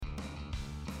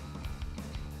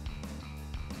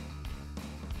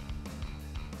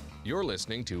You're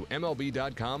listening to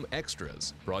MLB.com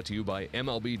Extras, brought to you by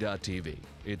MLB.tv.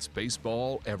 It's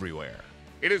baseball everywhere.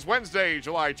 It is Wednesday,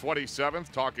 July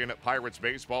 27th, talking Pirates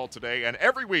baseball today and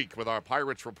every week with our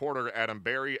Pirates reporter, Adam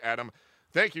Berry. Adam,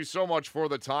 thank you so much for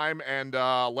the time, and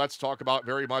let's talk about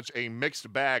very much a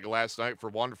mixed bag last night for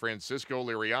one Francisco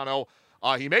Liriano.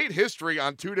 He made history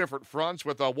on two different fronts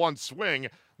with one swing,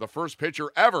 the first pitcher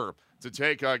ever to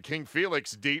take King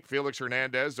Felix deep, Felix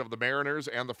Hernandez of the Mariners,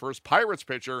 and the first Pirates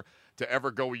pitcher to ever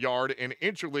go yard in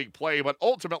interleague play. But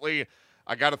ultimately,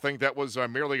 I got to think that was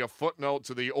merely a footnote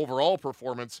to the overall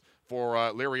performance for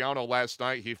Liriano last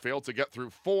night. He failed to get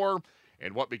through four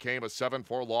in what became a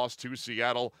 7-4 loss to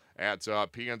Seattle at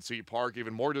PNC Park.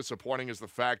 Even more disappointing is the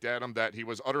fact, Adam, that he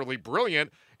was utterly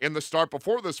brilliant in the start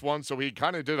before this one, so he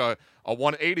kind of did a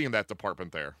 180 in that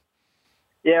department there.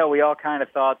 Yeah, we all kind of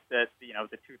thought that,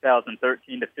 the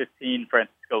 2013 to 15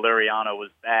 Francisco Liriano was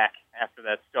back after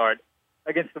that start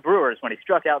against the Brewers when he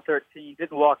struck out 13,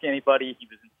 didn't walk anybody. He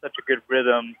was in such a good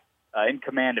rhythm, in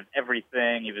command of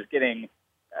everything. He was getting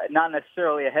not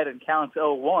necessarily ahead in counts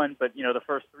 0-1, but, the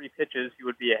first three pitches he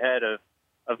would be ahead of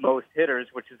most hitters,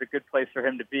 which is a good place for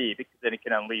him to be because then he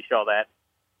can unleash all that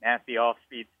nasty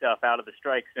off-speed stuff out of the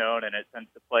strike zone, and it tends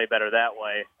to play better that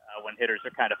way when hitters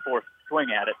are kind of forced to swing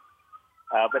at it.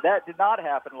 But that did not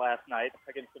happen last night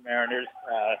against the Mariners.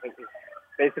 It was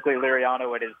basically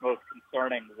Liriano at his most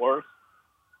concerning worst.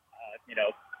 He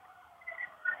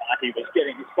was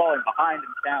falling behind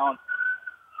in counts,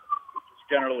 just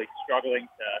generally struggling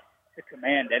to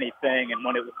command anything. And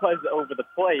when it was over the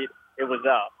plate, it was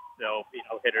up. So,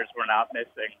 hitters were not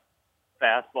missing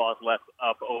fastballs left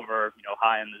up over,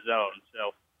 high in the zone.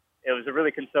 So it was a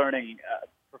really concerning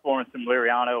performance from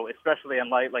Liriano, especially in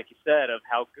light, like you said, of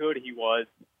how good he was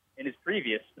in his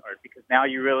previous start. Because now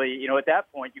you really, at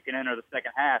that point, you can enter the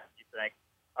second half and you think,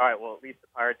 all right, well, at least the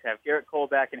Pirates have Garrett Cole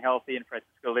back and healthy and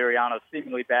Francisco Liriano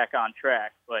seemingly back on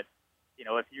track. But,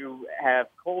 if you have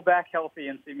Cole back healthy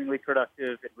and seemingly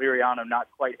productive and Liriano not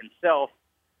quite himself,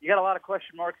 you got a lot of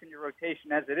question marks in your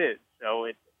rotation as it is. So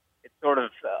it sort of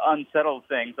unsettled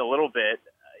things a little bit.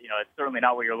 It's certainly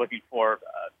not what you're looking for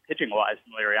pitching-wise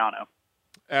from Liriano.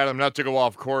 Adam, not to go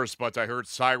off course, but I heard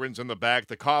sirens in the back.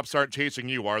 The cops aren't chasing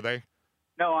you, are they?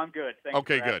 No, I'm good. Thanks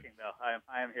okay, for good. asking, though.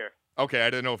 I am here. Okay, I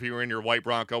didn't know if you were in your white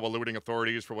Bronco eluding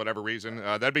authorities for whatever reason.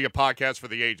 That'd be a podcast for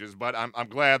the ages, but I'm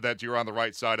glad that you're on the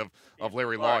right side of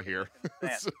Larry Law here.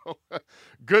 So,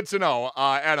 good to know.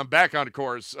 Adam, back on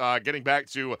course, getting back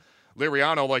to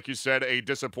Liriano, like you said, a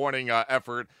disappointing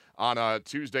effort on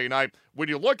Tuesday night. When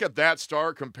you look at that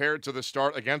start compared to the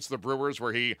start against the Brewers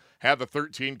where he had the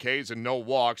 13 Ks and no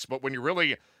walks, but when you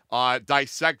really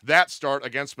dissect that start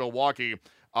against Milwaukee,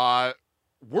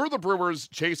 were the Brewers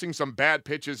chasing some bad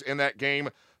pitches in that game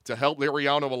to help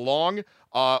Liriano along,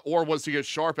 or was he as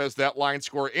sharp as that line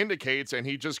score indicates and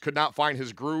he just could not find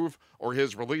his groove or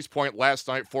his release point last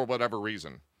night for whatever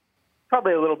reason?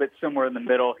 Probably a little bit somewhere in the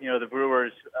middle. The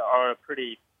Brewers are a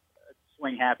pretty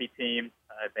swing-happy team.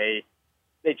 They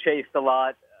chased a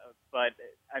lot, but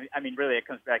I mean, really, it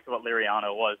comes back to what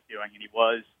Liriano was doing, and he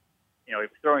was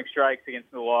throwing strikes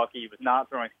against Milwaukee. He was not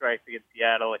throwing strikes against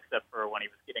Seattle, except for when he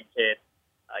was getting hit.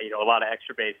 A lot of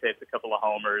extra base hits, a couple of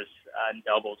homers and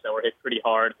doubles that were hit pretty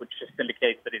hard, which just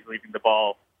indicates that he's leaving the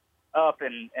ball up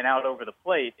and out over the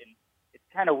plate. And it's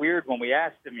kind of weird when we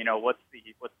asked him, what's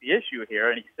the issue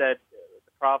here, and he said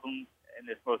the problem in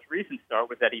this most recent start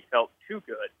was that he felt too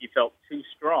good. He felt too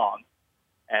strong.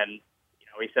 And,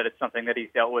 he said it's something that he's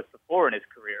dealt with before in his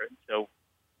career. And so,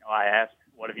 I asked,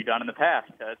 what have you done in the past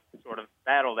to sort of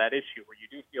battle that issue where you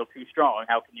do feel too strong?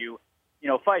 How can you,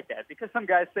 fight that? Because some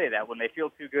guys say that when they feel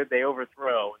too good, they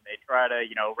overthrow and they try to,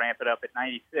 ramp it up at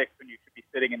 96 when you should be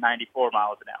sitting at 94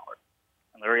 miles an hour.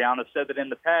 And Liriano said that in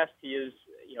the past he has,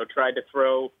 tried to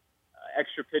throw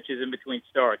extra pitches in between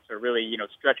starts or really,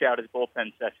 stretch out his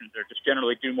bullpen sessions or just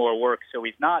generally do more work so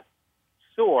he's not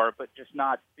sore, but just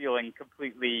not feeling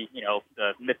completely,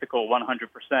 the mythical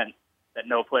 100% that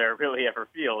no player really ever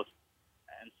feels.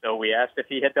 And so we asked if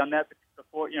he had done that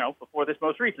before this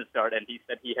most recent start, and he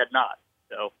said he had not.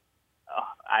 So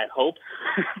I hope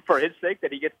for his sake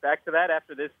that he gets back to that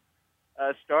after this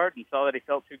start and saw that he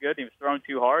felt too good and he was throwing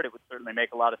too hard. It would certainly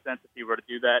make a lot of sense if he were to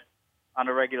do that on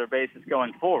a regular basis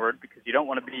going forward because you don't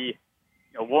want to be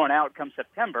worn out come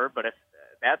September, but if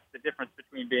that's the difference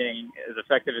between being as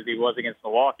effective as he was against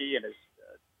Milwaukee and as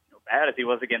bad as he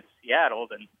was against Seattle,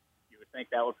 then you would think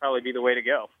that would probably be the way to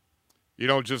go.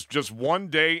 Just one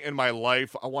day in my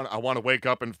life, I want to wake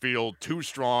up and feel too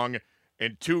strong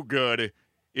and too good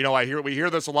we hear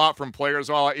this a lot from players.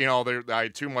 Oh, I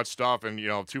too much stuff and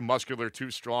too muscular,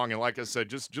 too strong. And like I said,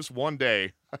 just one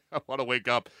day, I want to wake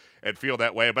up and feel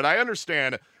that way. But I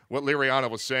understand what Liriano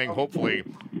was saying. Hopefully,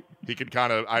 he could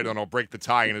kind of, I don't know, break the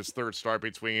tie in his third start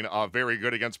between very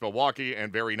good against Milwaukee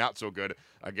and very not so good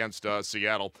against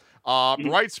Seattle.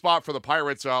 Bright spot for the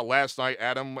Pirates last night,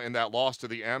 Adam, in that loss to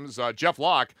the M's. Jeff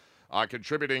Locke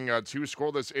contributing 2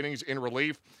 scoreless innings in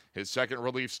relief, his second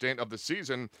relief stint of the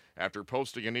season after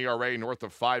posting an ERA north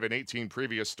of 5 in 18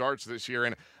 previous starts this year.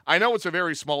 And I know it's a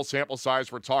very small sample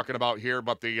size we're talking about here,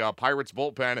 but the Pirates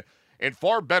bullpen in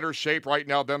far better shape right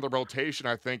now than the rotation.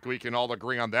 I think we can all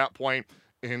agree on that point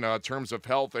in terms of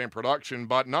health and production.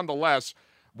 But nonetheless,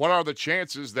 what are the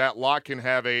chances that Locke can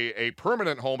have a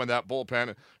permanent home in that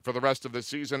bullpen for the rest of the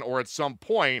season, or at some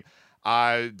point,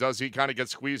 does he kind of get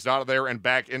squeezed out of there and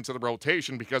back into the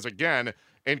rotation? Because, again,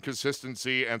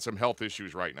 inconsistency and some health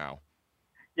issues right now.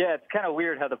 Yeah, it's kind of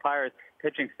weird how the Pirates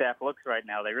pitching staff looks right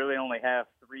now. They really only have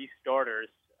 3 starters,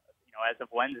 as of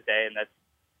Wednesday, and that's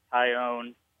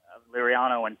Tyone,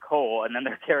 Liriano, and Cole. And then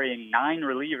they're carrying 9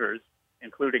 relievers,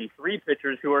 including 3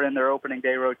 pitchers who are in their opening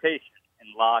day rotation, in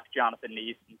Locke, Jonathan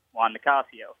Neese, and Juan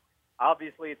Nicasio.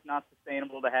 Obviously, it's not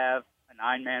sustainable to have a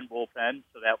 9-man bullpen,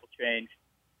 so that will change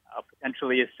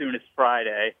potentially as soon as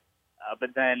Friday.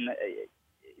 But then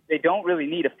they don't really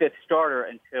need a 5th starter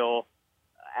until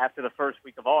after the first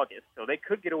week of August. So they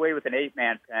could get away with an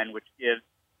 8-man pen, which gives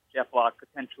Jeff Locke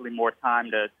potentially more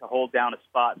time to hold down a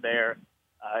spot there.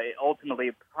 Ultimately,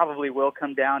 it probably will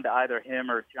come down to either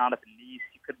him or Jonathan Neese.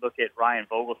 You could look at Ryan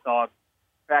Vogelsong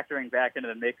factoring back into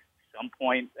the mix at some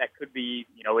point. That could be,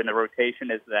 in the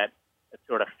rotation as that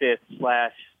sort of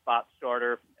 5th/spot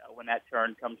starter when that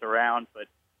turn comes around. But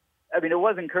it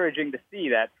was encouraging to see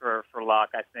that for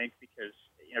Locke, I think, because,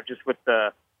 just with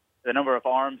the number of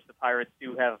arms the Pirates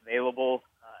do have available,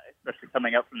 especially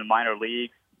coming up from the minor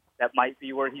leagues, that might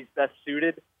be where he's best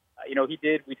suited.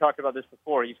 We talked about this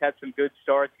before, he's had some good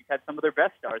starts. He's had some of their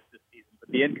best starts this season, but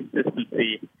the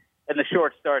inconsistency and the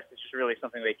short starts is just really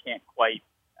something they can't quite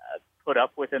put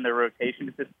up with in their rotation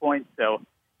at this point. So,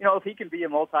 if he can be a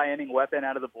multi-inning weapon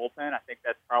out of the bullpen, I think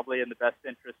that's probably in the best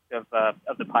interest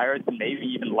of the Pirates and maybe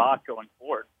even Locke going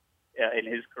forward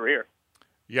in his career.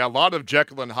 Yeah, a lot of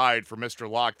Jekyll and Hyde for Mr.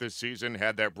 Locke this season.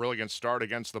 Had that brilliant start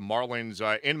against the Marlins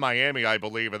in Miami, I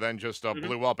believe, and then just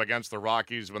blew up against the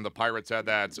Rockies when the Pirates had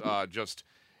that just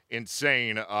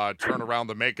insane turnaround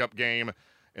the makeup game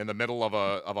in the middle of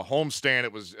a homestand.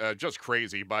 It was just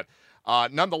crazy. But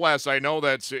nonetheless, I know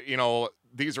that,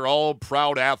 these are all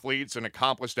proud athletes and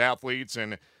accomplished athletes,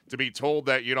 and to be told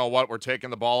that, we're taking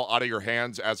the ball out of your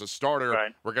hands as a starter,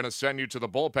 right, we're going to send you to the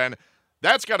bullpen,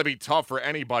 that's got to be tough for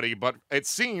anybody. But it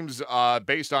seems,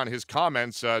 based on his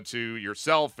comments to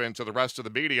yourself and to the rest of the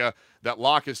media, that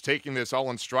Locke is taking this all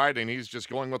in stride, and he's just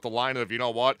going with the line of,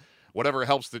 whatever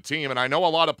helps the team. And I know a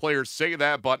lot of players say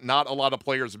that, but not a lot of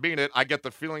players mean it. I get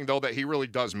the feeling, though, that he really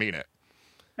does mean it.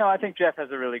 No, I think Jeff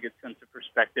has a really good sense of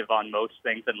perspective on most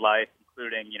things in life,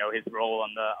 including, his role on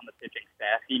the pitching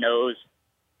staff. He knows,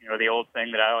 the old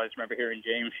thing that I always remember hearing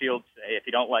James Shields say, if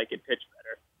you don't like it, pitch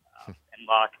better. And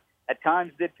Locke at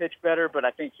times did pitch better, but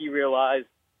I think he realized,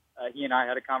 he and I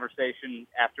had a conversation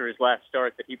after his last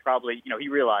start that he probably, he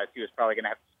realized he was probably going to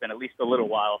have to spend at least a little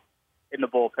while in the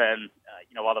bullpen.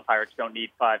 While the Pirates don't need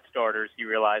 5 starters, he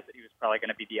realized that he was probably going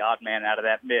to be the odd man out of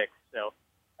that mix. So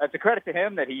it's a credit to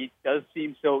him that he does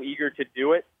seem so eager to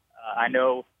do it. I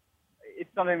know it's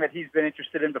something that he's been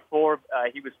interested in before.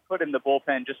 He was put in the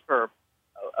bullpen just for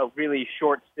a really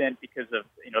short stint because of,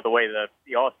 the way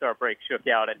the All-Star break shook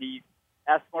out. And he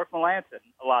asked Mark Melancon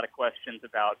a lot of questions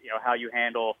about, how you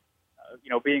handle,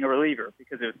 being a reliever,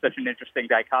 because it was such an interesting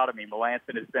dichotomy.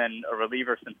 Melancon has been a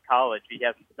reliever since college. He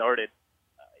hasn't started,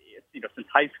 since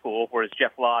high school, whereas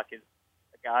Jeff Locke is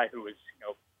a guy who was,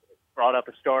 brought up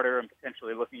a starter and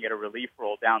potentially looking at a relief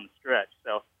role down the stretch.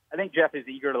 So I think Jeff is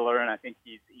eager to learn. I think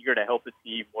he's eager to help the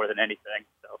team more than anything.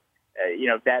 So,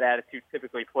 that attitude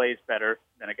typically plays better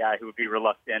than a guy who would be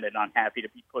reluctant and unhappy to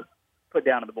be put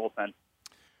down in the bullpen.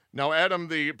 Now, Adam,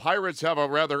 the Pirates have a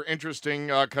rather interesting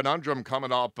conundrum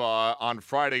coming up on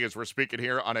Friday as we're speaking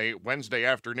here on a Wednesday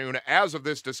afternoon. As of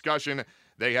this discussion,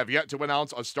 they have yet to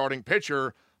announce a starting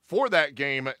pitcher for that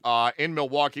game in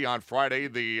Milwaukee on Friday,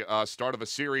 the start of a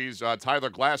series. Tyler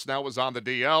Glasnow was on the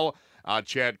DL.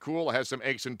 Chad Kuhl has some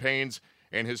aches and pains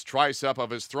in his tricep of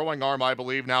his throwing arm, I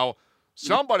believe. Now,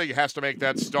 somebody has to make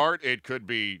that start. It could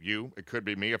be you. It could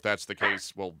be me. If that's the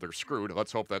case, well, they're screwed.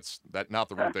 Let's hope that's not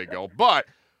the route they go. But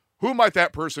who might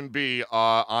that person be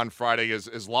on Friday?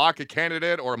 Is Locke a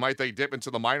candidate, or might they dip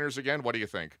into the minors again? What do you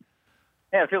think?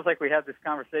 Yeah, it feels like we have this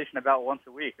conversation about once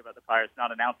a week about the Pirates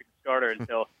not announcing a starter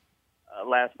until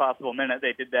last possible minute.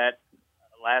 They did that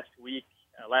last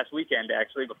weekend,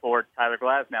 actually, before Tyler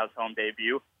Glasnow's home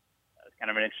debut. It's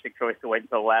kind of an interesting choice to wait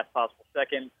until the last possible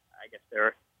second. I guess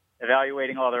they're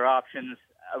evaluating all their options.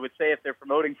 I would say if they're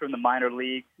promoting from the minor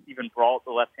leagues, Stephen Brault,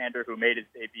 the left-hander who made his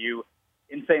debut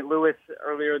in St. Louis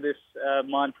earlier this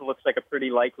month, looks like a pretty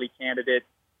likely candidate.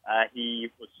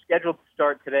 He was scheduled to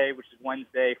start today, which is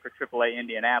Wednesday, for AAA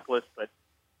Indianapolis, but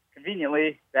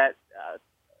conveniently that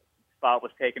spot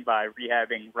was taken by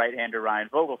rehabbing right-hander Ryan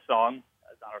Vogelsong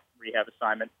on a rehab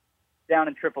assignment down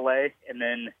in AAA, and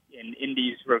then in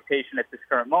Indy's rotation at this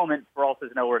current moment, Brault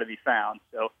is nowhere to be found.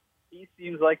 So he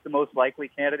seems like the most likely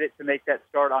candidate to make that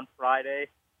start on Friday.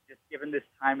 Just given this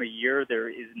time of year, there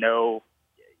is no,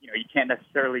 you can't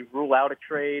necessarily rule out a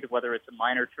trade, whether it's a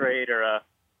minor trade or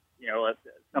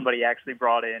somebody actually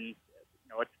brought in,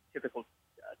 a typical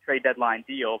trade deadline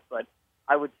deal. But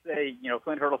I would say,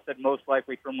 Clint Hurdle said most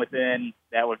likely from within.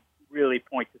 That would really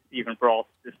point to Stephen Brault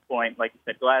at this point. Like you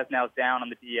said, Glasnow's down on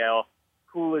the DL.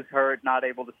 Kuhl is hurt, not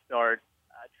able to start.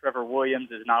 Trevor Williams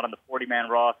is not on the 40-man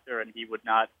roster, and he would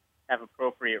not have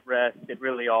appropriate rest. It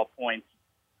really all points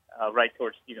right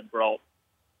towards Stephen Brault.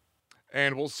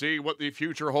 And we'll see what the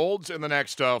future holds in the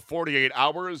next 48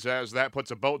 hours as that puts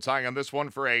a bow tie on this one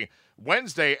for a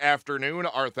Wednesday afternoon.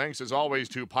 Our thanks, as always,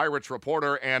 to Pirates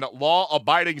reporter and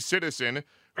law-abiding citizen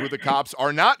who the cops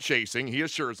are not chasing, he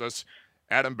assures us,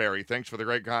 Adam Berry. Thanks for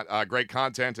the great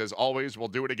content. As always, we'll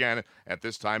do it again at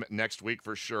this time next week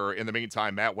for sure. In the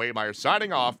meantime, Matt Waymire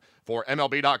signing off for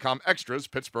MLB.com Extras,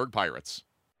 Pittsburgh Pirates.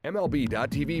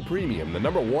 MLB.tv Premium, the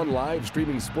 #1 live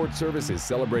streaming sports service, is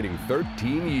celebrating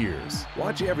 13 years.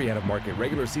 Watch every out-of-market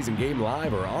regular season game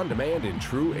live or on demand in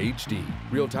true HD.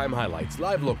 Real-time highlights,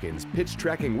 live look-ins, pitch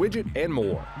tracking widget, and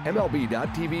more.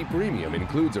 MLB.tv Premium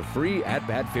includes a free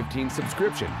At-Bat 15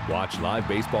 subscription. Watch live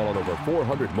baseball on over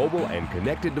 400 mobile and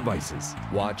connected devices.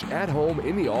 Watch at home,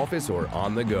 in the office, or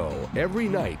on the go, every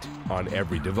night, on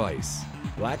every device.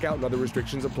 Blackout and other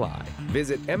restrictions apply.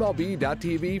 Visit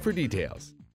MLB.tv for details.